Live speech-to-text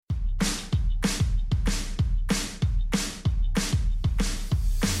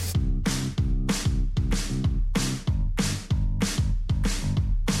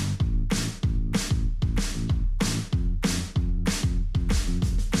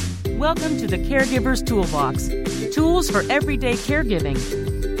Welcome to the Caregiver's Toolbox, tools for everyday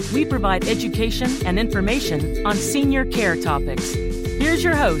caregiving. We provide education and information on senior care topics. Here's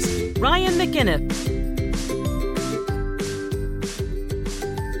your host, Ryan McInniff.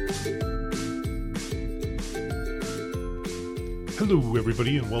 Hello,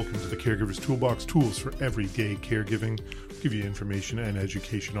 everybody, and welcome to the Caregiver's Toolbox, tools for everyday caregiving. We'll give you information and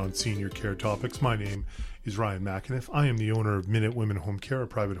education on senior care topics. My name is Ryan McInniff. I am the owner of Minute Women Home Care, a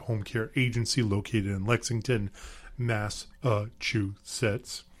private home care agency located in Lexington,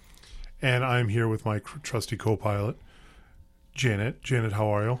 Massachusetts. And I'm here with my trusty co-pilot, Janet. Janet,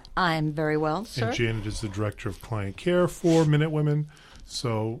 how are you? I'm very well, sir. And Janet is the Director of Client Care for Minute Women.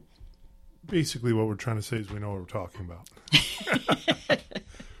 So basically what we're trying to say is we know what we're talking about.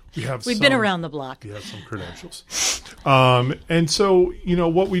 We've been around the block. We have some credentials. And so,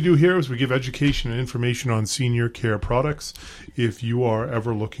 what we do here is we give education and information on senior care products. If you are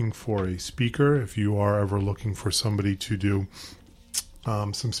ever looking for a speaker, if you are ever looking for somebody to do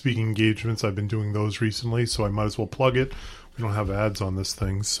some speaking engagements, I've been doing those recently, so I might as well plug it. We don't have ads on this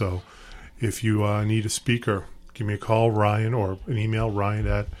thing, so if you need a speaker, give me a call, Ryan, or an email,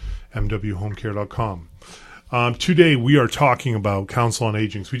 ryan@mwhomecare.com. Today we are talking about Council on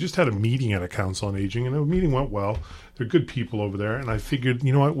Aging. So we just had a meeting at a Council on Aging, and the meeting went well. They're good people over there, and I figured,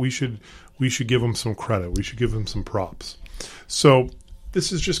 you know what, we should give them some credit. We should give them some props. So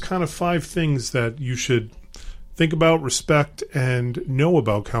this is just kind of 5 things that you should think about, respect, and know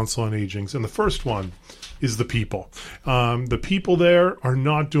about Council on Aging. And the first one is the people. The people there are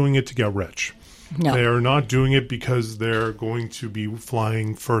not doing it to get rich. No. They are not doing it because they're going to be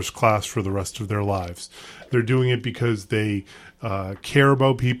flying first class for the rest of their lives. They're doing it because they care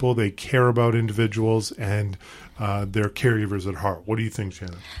about people, they care about individuals, and they're caregivers at heart. What do you think,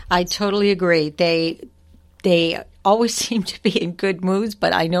 Shannon? I totally agree. They always seem to be in good moods,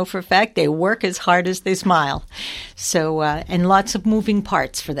 but I know for a fact they work as hard as they smile. So, and lots of moving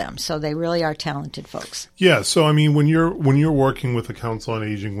parts for them. So they really are talented folks. Yeah. So, I mean, when you're working with the Council on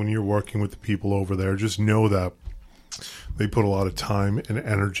Aging, when you're working with the people over there, just know that they put a lot of time and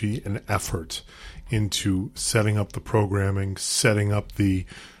energy and effort into setting up the programming, setting up the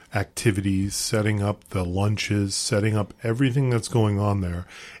activities, setting up the lunches, setting up everything that's going on there.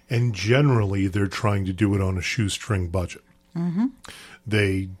 And generally, they're trying to do it on a shoestring budget. Mm-hmm.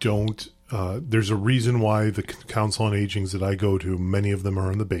 They don't, there's a reason why the Council on Agings that I go to, many of them are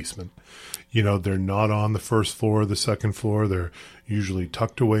in the basement. They're not on the first floor or the second floor. They're usually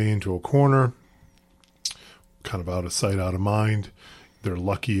tucked away into a corner, kind of out of sight, out of mind. They're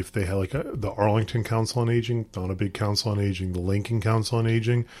lucky if they have the Arlington Council on Aging, not a big Council on Aging, the Lincoln Council on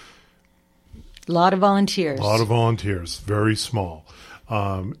Aging. A lot of volunteers. Very small.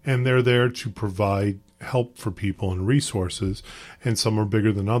 And they're there to provide help for people and resources, and some are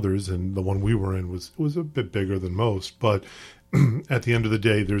bigger than others, and the one we were in was a bit bigger than most, but at the end of the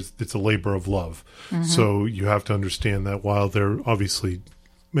day, it's a labor of love. Mm-hmm. So you have to understand that while they're obviously,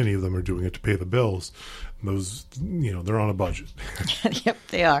 many of them are doing it to pay the bills, those, they're on a budget. Yep,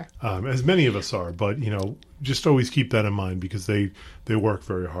 they are. As many of us are, but, just always keep that in mind because they work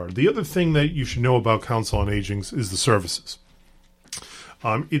very hard. The other thing that you should know about Council on Aging is the services.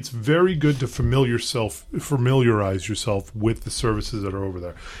 It's very good to familiarize yourself with the services that are over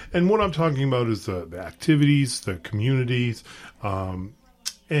there. And what I'm talking about is the activities, the communities, and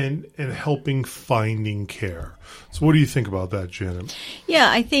helping finding care. So what do you think about that, Janet?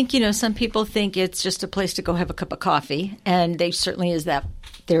 Yeah, I think, some people think it's just a place to go have a cup of coffee, and there certainly is that.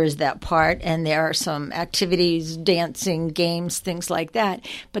 There is that part, and there are some activities, dancing, games, things like that.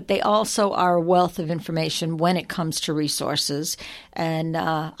 But they also are a wealth of information when it comes to resources. And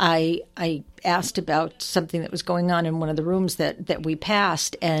I asked about something that was going on in one of the rooms that we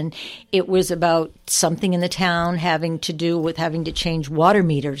passed, and it was about something in the town having to do with having to change water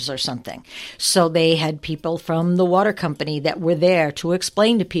meters or something. So they had people from the water company that were there to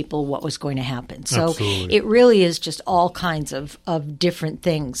explain to people what was going to happen. So Absolutely. It really is just all kinds of different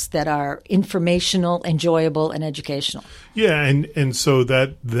things that are informational, enjoyable, and educational. Yeah, and so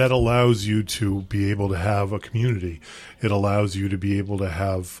that allows you to be able to have a community. It allows you to be able to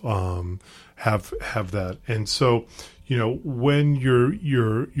have that. And so, when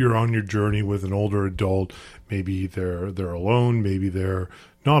you're on your journey with an older adult, maybe they're alone, maybe they're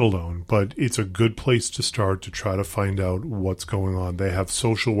not alone, but it's a good place to start to try to find out what's going on. They have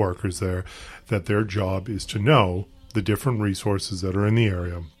social workers there that their job is to know the different resources that are in the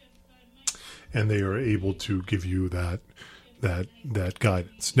area, and they are able to give you that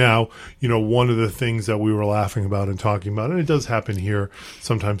guidance. Now, one of the things that we were laughing about and talking about, and it does happen here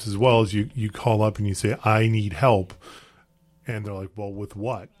sometimes as well, is you call up and you say, I need help. And they're like, well, with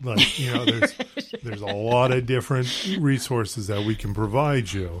what? Like, there's a lot of different resources that we can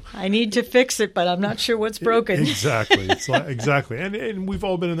provide you. I need to fix it, but I'm not sure what's broken. Exactly. It's like, exactly. And we've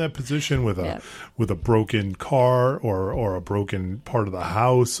all been in that position with a broken car or a broken part of the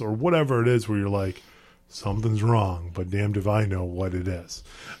house or whatever it is where you're like, something's wrong, but damned if I know what it is.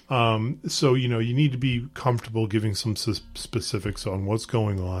 So, you need to be comfortable giving some specifics on what's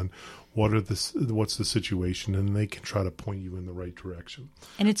going on. What's the situation, and they can try to point you in the right direction.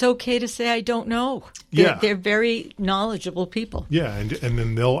 And it's okay to say, I don't know. They're very knowledgeable people. Yeah, and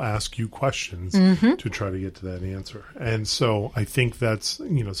then they'll ask you questions to try to get to that answer. And so I think that's,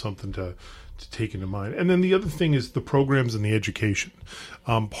 something to take into mind. And then the other thing is the programs and the education.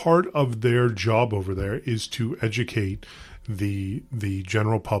 Part of their job over there is to educate the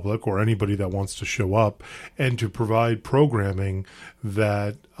general public or anybody that wants to show up, and to provide programming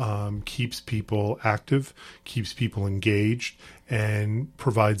that keeps people active, keeps people engaged, and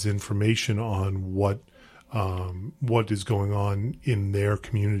provides information on what is going on in their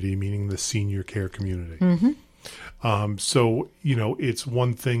community, meaning the senior care community. So it's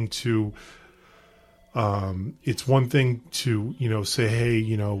one thing to say, hey,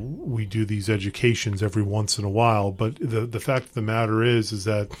 we do these educations every once in a while, but the fact of the matter is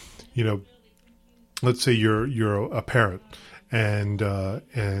that, let's say you're a parent and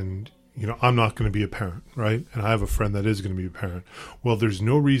I'm not going to be a parent, right? And I have a friend that is going to be a parent. Well, there's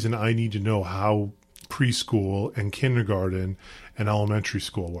no reason I need to know how preschool and kindergarten and elementary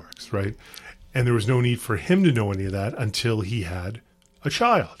school works, right? And there was no need for him to know any of that until he had a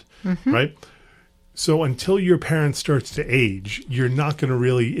child, right? So until your parent starts to age, you're not going to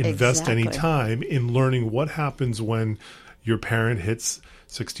really invest any time in learning what happens when your parent hits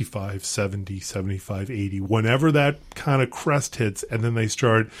 65, 70, 75, 80, whenever that kind of crest hits, and then they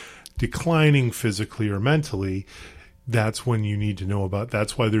start declining physically or mentally. That's when you need to know about.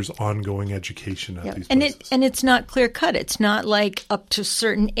 That's why there's ongoing education at these places. And it's not clear cut. It's not like up to a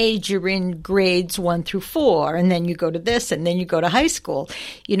certain age you're in grades 1 through 4, and then you go to this, and then you go to high school.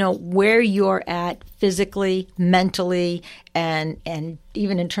 Where you're at physically, mentally, and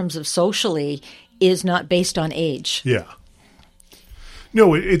even in terms of socially is not based on age. Yeah.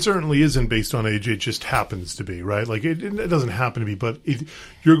 No, it certainly isn't based on age. It just happens to be, right? Like it doesn't happen to be, but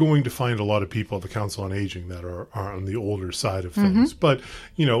you're going to find a lot of people at the Council on Aging that are on the older side of things. But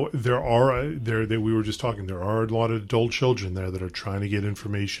we were just talking. There are a lot of adult children there that are trying to get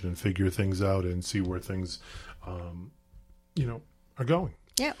information and figure things out and see where things, are going.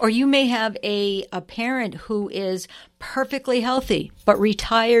 Yeah, or you may have a parent who is perfectly healthy but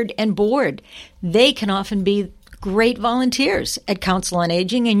retired and bored. They can often be great volunteers at Council on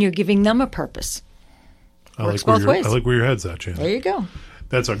Aging, and you're giving them a purpose. Works both ways. I like where your head's at, Janet. There you go.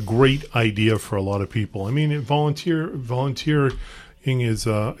 That's a great idea for a lot of people. I mean, volunteering is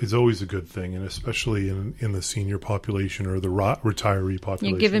always a good thing, and especially in the senior population or the retiree population.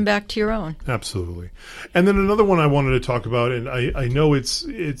 You're giving back to your own. Absolutely. And then another one I wanted to talk about, and I know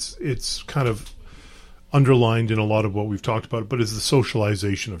it's kind of underlined in a lot of what we've talked about, but is the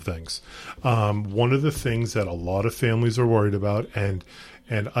socialization of things. One of the things that a lot of families are worried about, and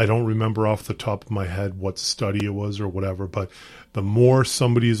I don't remember off the top of my head what study it was or whatever, but the more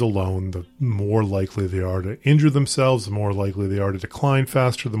somebody is alone, the more likely they are to injure themselves, the more likely they are to decline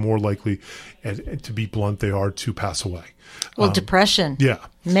faster, the more likely, and to be blunt, they are to pass away. Well, depression. Yeah.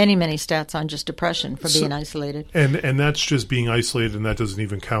 Many stats on just depression for being isolated. And that's just being isolated, and that doesn't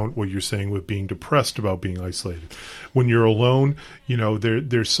even count what you're saying with being depressed about being isolated. When you're alone,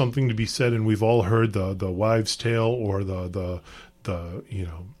 there's something to be said, and we've all heard the wives' tale or the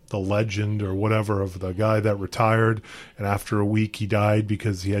legend or whatever of the guy that retired, and after a week he died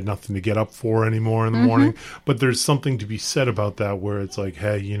because he had nothing to get up for anymore in the morning. But there's something to be said about that, where it's like,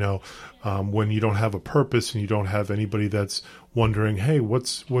 hey, when you don't have a purpose and you don't have anybody that's wondering, hey, what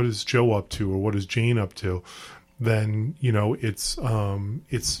is Joe up to or what is Jane up to, then it's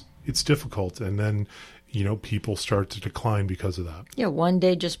difficult, and then people start to decline because of that. Yeah, one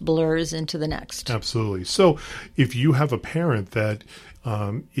day just blurs into the next. Absolutely. So if you have a parent that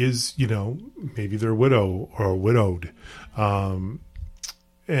is, maybe they're widow or widowed, and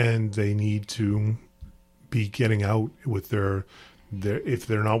they need to be getting out with their if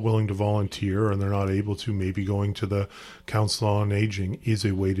they're not willing to volunteer and they're not able to, maybe going to the Council on Aging is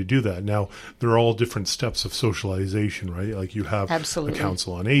a way to do that. Now, there are all different steps of socialization, right? Like you have Absolutely. the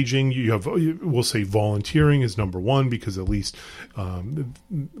Council on Aging. You have, we'll say volunteering is number one, because at least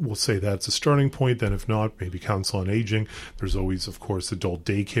we'll say that's a starting point. Then if not, maybe Council on Aging. There's always, of course, adult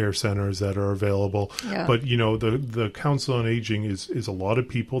daycare centers that are available. Yeah. But, the Council on Aging is a lot of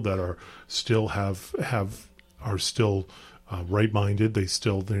people that are still are still right-minded. They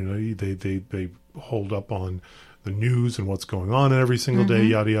still, they hold up on the news and what's going on every single day,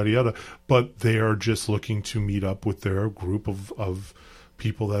 yada, yada, yada. But they are just looking to meet up with their group of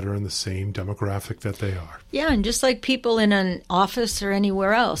people that are in the same demographic that they are. Yeah, and just like people in an office or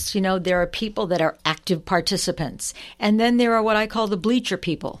anywhere else, there are people that are active participants. And then there are what I call the bleacher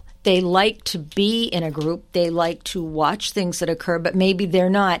people. They like to be in a group. They like to watch things that occur, but maybe they're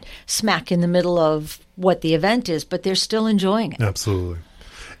not smack in the middle of what the event is, but they're still enjoying it. Absolutely.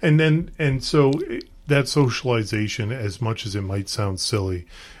 And so that socialization, as much as it might sound silly,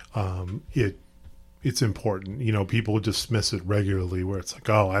 it's important. People dismiss it regularly where it's like,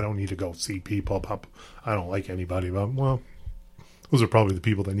 oh, I don't need to go see people. I don't like anybody. Well, those are probably the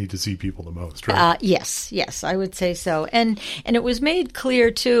people that need to see people the most, right? Yes, I would say so. And it was made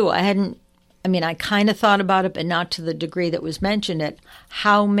clear, too. I kind of thought about it, but not to the degree that was mentioned, at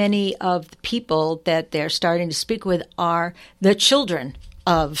how many of the people that they're starting to speak with are the children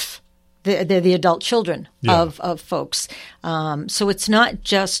of they're the adult children of folks. So it's not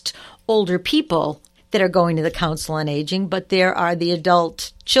just older people that are going to the Council on Aging, but there are the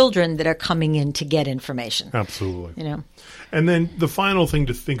adult children that are coming in to get information. Absolutely. And then the final thing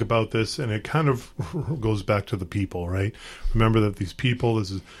to think about this, and it kind of goes back to the people, right? Remember that these people,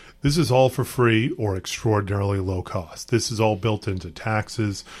 this is all for free or extraordinarily low cost. This is all built into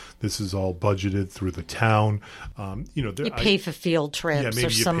taxes. This is all budgeted through the town. You pay for field trips or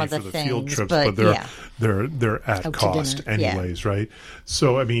some of the things, field trips, but they're at cost anyways, right?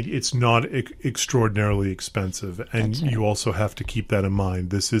 So it's not extraordinarily expensive, and you also have to keep that in mind.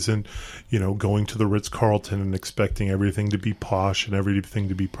 This isn't going to the Ritz-Carlton and expecting everything to be posh and everything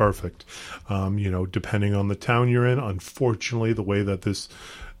to be perfect. Depending on the town you're in, unfortunately, the way that this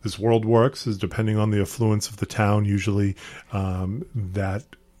world works is depending on the affluence of the town. Usually that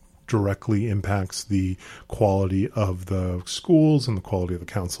directly impacts the quality of the schools and the quality of the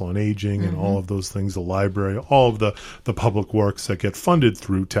Council on Aging and all of those things, the library, all of the public works that get funded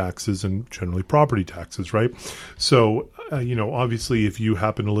through taxes and generally property taxes, right? So, obviously if you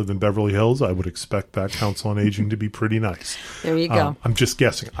happen to live in Beverly Hills, I would expect that Council on Aging to be pretty nice. There you go. I'm just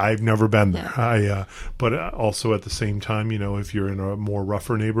guessing. I've never been there. But also at the same time, if you're in a more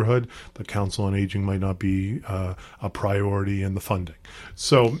rougher neighborhood, the Council on Aging might not be a priority in the funding.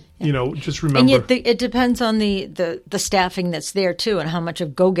 So, just remember. And yet it depends on the staffing that's there, too, and how much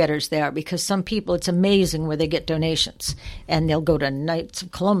of go-getters they are, because some people, it's amazing where they get donations, and they'll go to Knights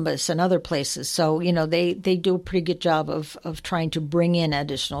of Columbus and other places. So, they do a pretty good job of trying to bring in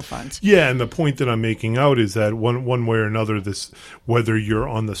additional funds. Yeah, and the point that I'm making out is that one way or another, whether you're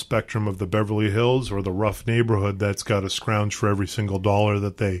on the spectrum of the Beverly Hills or the rough neighborhood that's got to scrounge for every single dollar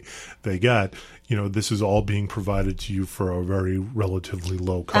that they get, this is all being provided to you for a very relatively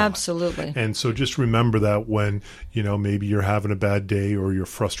low cost. Absolutely. And so just remember that when, maybe you're having a bad day or you're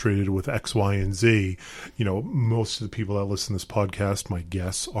frustrated with X, Y, and Z, most of the people that listen to this podcast, my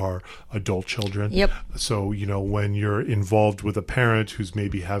guess, are adult children. Yep. So, when you're involved with a parent who's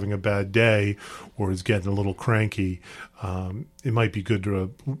maybe having a bad day or is getting a little cranky, it might be good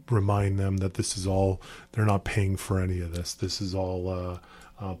to remind them that this is all, they're not paying for any of this. This is all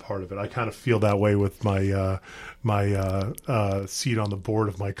part of it. I kind of feel that way with my seat on the board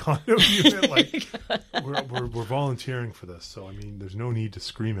of my condo unit. Like we're volunteering for this, so there's no need to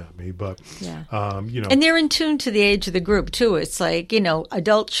scream at me. But and they're in tune to the age of the group too. It's like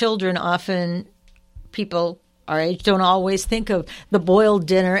adult children often people our age don't always think of the boiled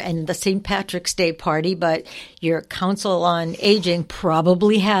dinner and the St. Patrick's Day party, but your Council on Aging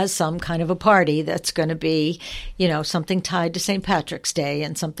probably has some kind of a party that's going to be, something tied to St. Patrick's Day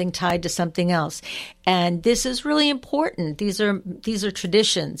and something tied to something else. And this is really important. These are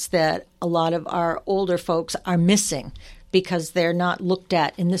traditions that a lot of our older folks are missing because they're not looked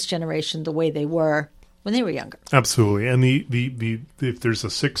at in this generation the way they were when they were younger. Absolutely. And the if there's a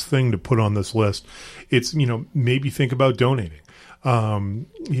sixth thing to put on this list, it's, maybe think about donating. When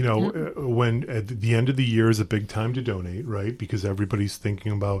at the end of the year is a big time to donate, right? Because everybody's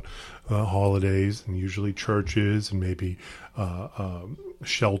thinking about holidays and usually churches and maybe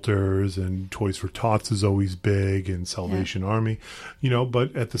shelters, and Toys for Tots is always big, and Salvation Army,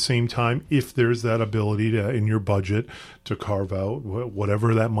 but at the same time, if there's that ability to, in your budget, to carve out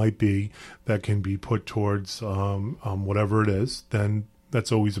whatever that might be, that can be put towards whatever it is, then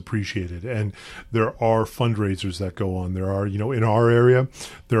that's always appreciated. And there are fundraisers that go on. There are, in our area,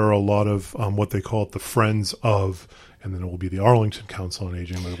 there are a lot of what they call it the Friends of, and then it will be the Arlington Council on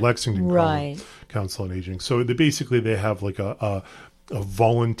Aging, the Lexington Council on Aging. So they have like a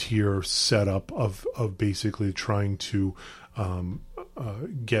volunteer setup of basically trying to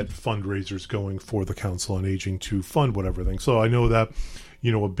get fundraisers going for the Council on Aging to fund whatever thing. So I know that,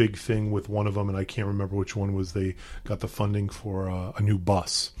 a big thing with one of them, and I can't remember which one was, they got the funding for a new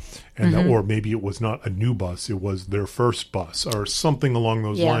bus, and that, or maybe it was not a new bus, it was their first bus or something along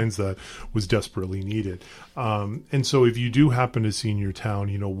those lines that was desperately needed. And so if you do happen to see in your town,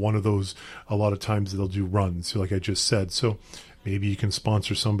 one of those, a lot of times they'll do runs, like I just said. So maybe you can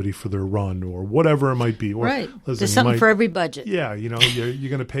sponsor somebody for their run or whatever it might be. Or, right. Listen, there's something for every budget. Yeah, you're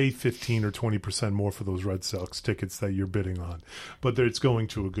going to pay 15 or 20% more for those Red Sox tickets that you're bidding on, but it's going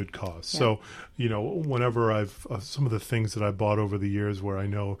to a good cause. Yeah. So, whenever I've some of the things that I bought over the years where I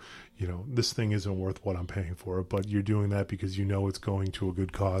know, this thing isn't worth what I'm paying for it, but you're doing that because it's going to a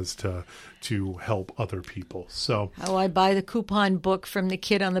good cause to help other people. So, I buy the coupon book from the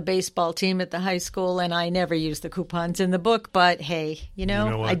kid on the baseball team at the high school, and I never use the coupons in the book, but hey,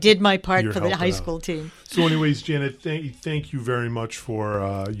 I did my part for the high school team. So anyways, Janet, thank you very much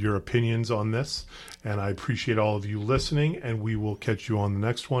for your opinions on this, and I appreciate all of you listening, and we will catch you on the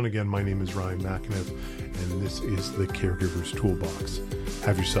next one. Again, my name is Ryan McAniff, and this is the Caregiver's Toolbox.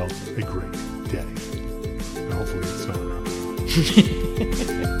 Have yourself a great day. And hopefully it's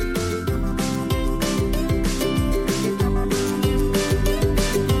not.